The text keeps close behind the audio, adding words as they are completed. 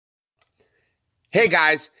Hey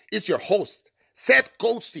guys, it's your host, Seth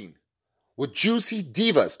Goldstein, with Juicy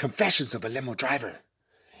Divas, Confessions of a Limo Driver.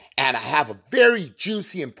 And I have a very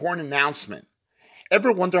juicy, important announcement.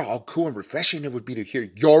 Ever wonder how cool and refreshing it would be to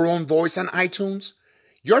hear your own voice on iTunes?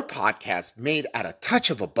 Your podcast made at a touch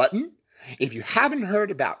of a button? If you haven't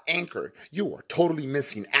heard about Anchor, you are totally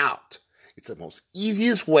missing out. It's the most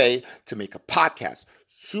easiest way to make a podcast,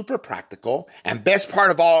 super practical, and best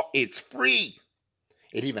part of all, it's free.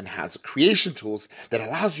 It even has creation tools that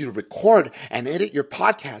allows you to record and edit your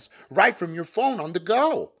podcast right from your phone on the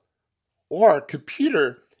go or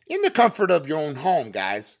computer in the comfort of your own home,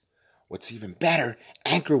 guys. What's even better,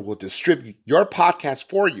 Anchor will distribute your podcast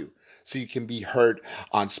for you so you can be heard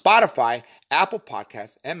on Spotify, Apple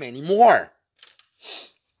Podcasts, and many more.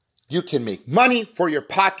 You can make money for your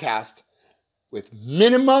podcast with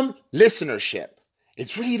minimum listenership.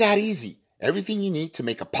 It's really that easy. Everything you need to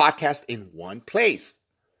make a podcast in one place.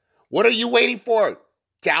 What are you waiting for?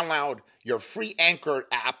 Download your free Anchor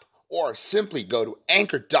app or simply go to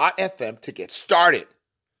anchor.fm to get started.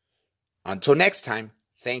 Until next time,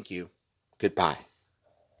 thank you. Goodbye.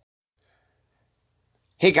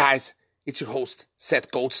 Hey guys, it's your host, Seth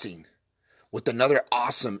Goldstein, with another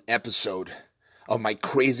awesome episode of my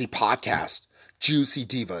crazy podcast, Juicy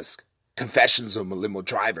Divas, Confessions of a Limo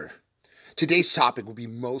Driver. Today's topic will be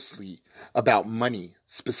mostly about money,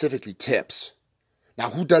 specifically tips. Now,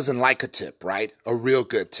 who doesn't like a tip, right? A real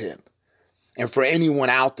good tip. And for anyone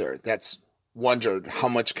out there that's wondered how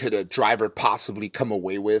much could a driver possibly come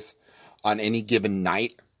away with on any given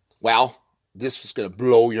night, well, this is going to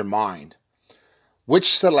blow your mind. Which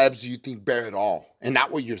celebs do you think bear it all? And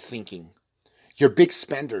not what you're thinking. Your big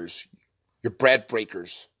spenders, your bread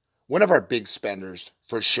breakers. One of our big spenders,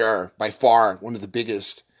 for sure, by far one of the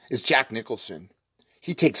biggest, is Jack Nicholson.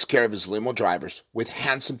 He takes care of his limo drivers with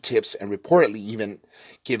handsome tips and reportedly even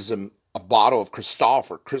gives them a bottle of Cristal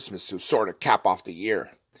for Christmas to sort of cap off the year.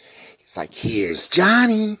 He's like, here's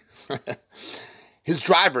Johnny. His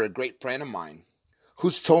driver, a great friend of mine,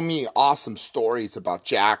 who's told me awesome stories about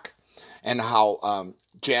Jack and how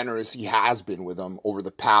generous he has been with him over the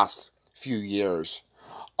past few years.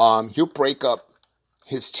 He'll break up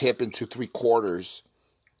his tip into 3/4,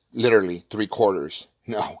 literally 3/4.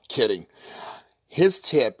 No, kidding. His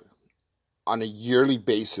tip on a yearly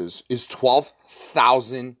basis is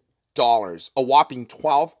 $12,000, a whopping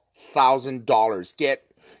 $12,000. Get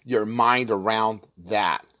your mind around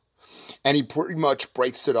that. And he pretty much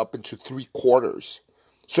breaks it up into 3/4.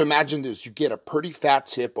 So imagine this, you get a pretty fat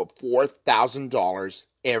tip of $4,000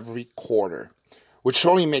 every quarter, which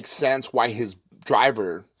only makes sense why his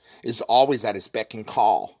driver is always at his beck and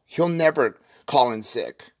call. He'll never call in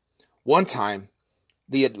sick. One time,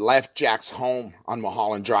 they had left Jack's home on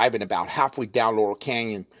Mulholland Drive, and about halfway down Laurel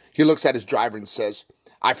Canyon, he looks at his driver and says,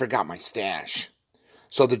 I forgot my stash.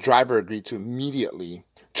 So the driver agreed to immediately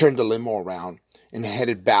turn the limo around and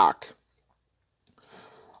headed back.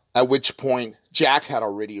 At which point, Jack had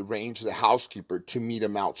already arranged the housekeeper to meet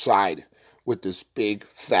him outside with this big,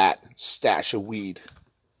 fat stash of weed.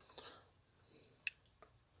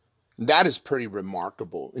 That is pretty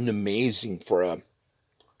remarkable and amazing for a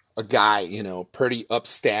guy, pretty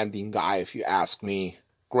upstanding guy, if you ask me.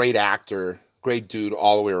 Great actor, great dude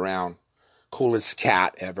all the way around. Coolest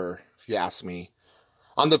cat ever, if you ask me.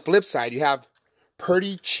 On the flip side, you have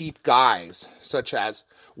pretty cheap guys, such as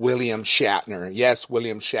William Shatner. Yes,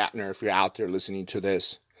 William Shatner, if you're out there listening to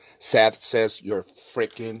this. Seth says you're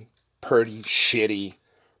freaking pretty shitty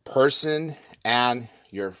person, and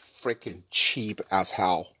you're freaking cheap as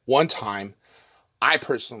hell. One time, I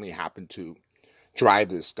personally happened to drive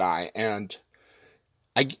this guy, and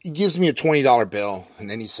he gives me a $20 bill, and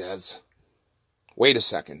then he says, wait a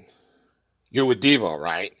second, you're with Devo,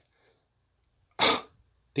 right? I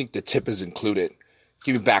think the tip is included.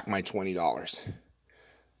 Give me back my $20.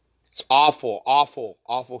 It's awful, awful,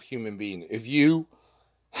 awful human being. If you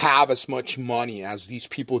have as much money as these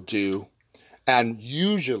people do, and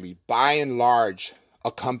usually, by and large,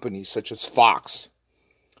 a company such as Fox,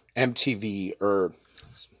 MTV, or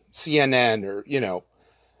CNN, or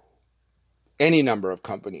any number of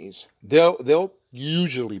companies, they'll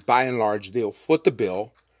usually, by and large, they'll foot the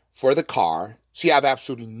bill for the car, so you have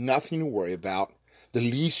absolutely nothing to worry about. The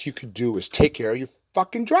least you could do is take care of your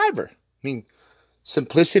fucking driver. I mean,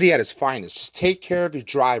 simplicity at its finest. Just take care of your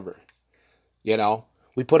driver.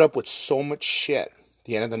 We put up with so much shit at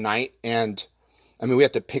the end of the night, and we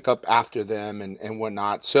have to pick up after them and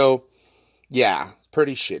whatnot. So yeah,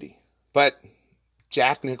 pretty shitty. But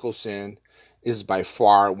Jack Nicholson is by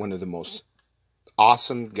far one of the most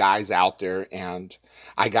awesome guys out there. And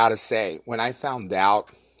I gotta say, when I found out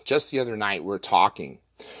just the other night, we're talking,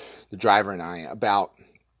 the driver and I, about,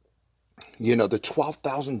 the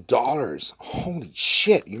 $12,000. Holy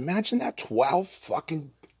shit. You imagine that?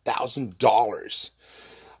 $12,000.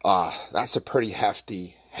 That's a pretty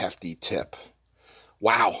hefty tip.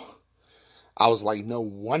 Wow. I was like, no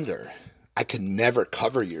wonder I could never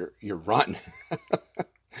cover your run.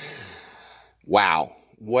 Wow.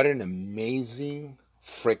 What an amazing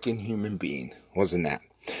freaking human being, wasn't that?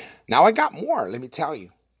 Now I got more, let me tell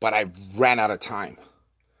you, but I ran out of time.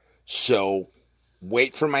 So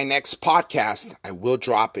wait for my next podcast. I will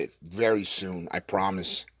drop it very soon, I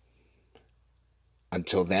promise.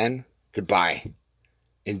 Until then, goodbye.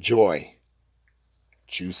 Enjoy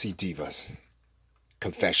Juicy Divas,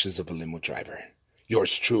 Confessions of a Limo Driver.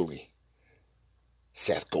 Yours truly,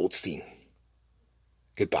 Seth Goldstein.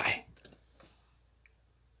 Goodbye.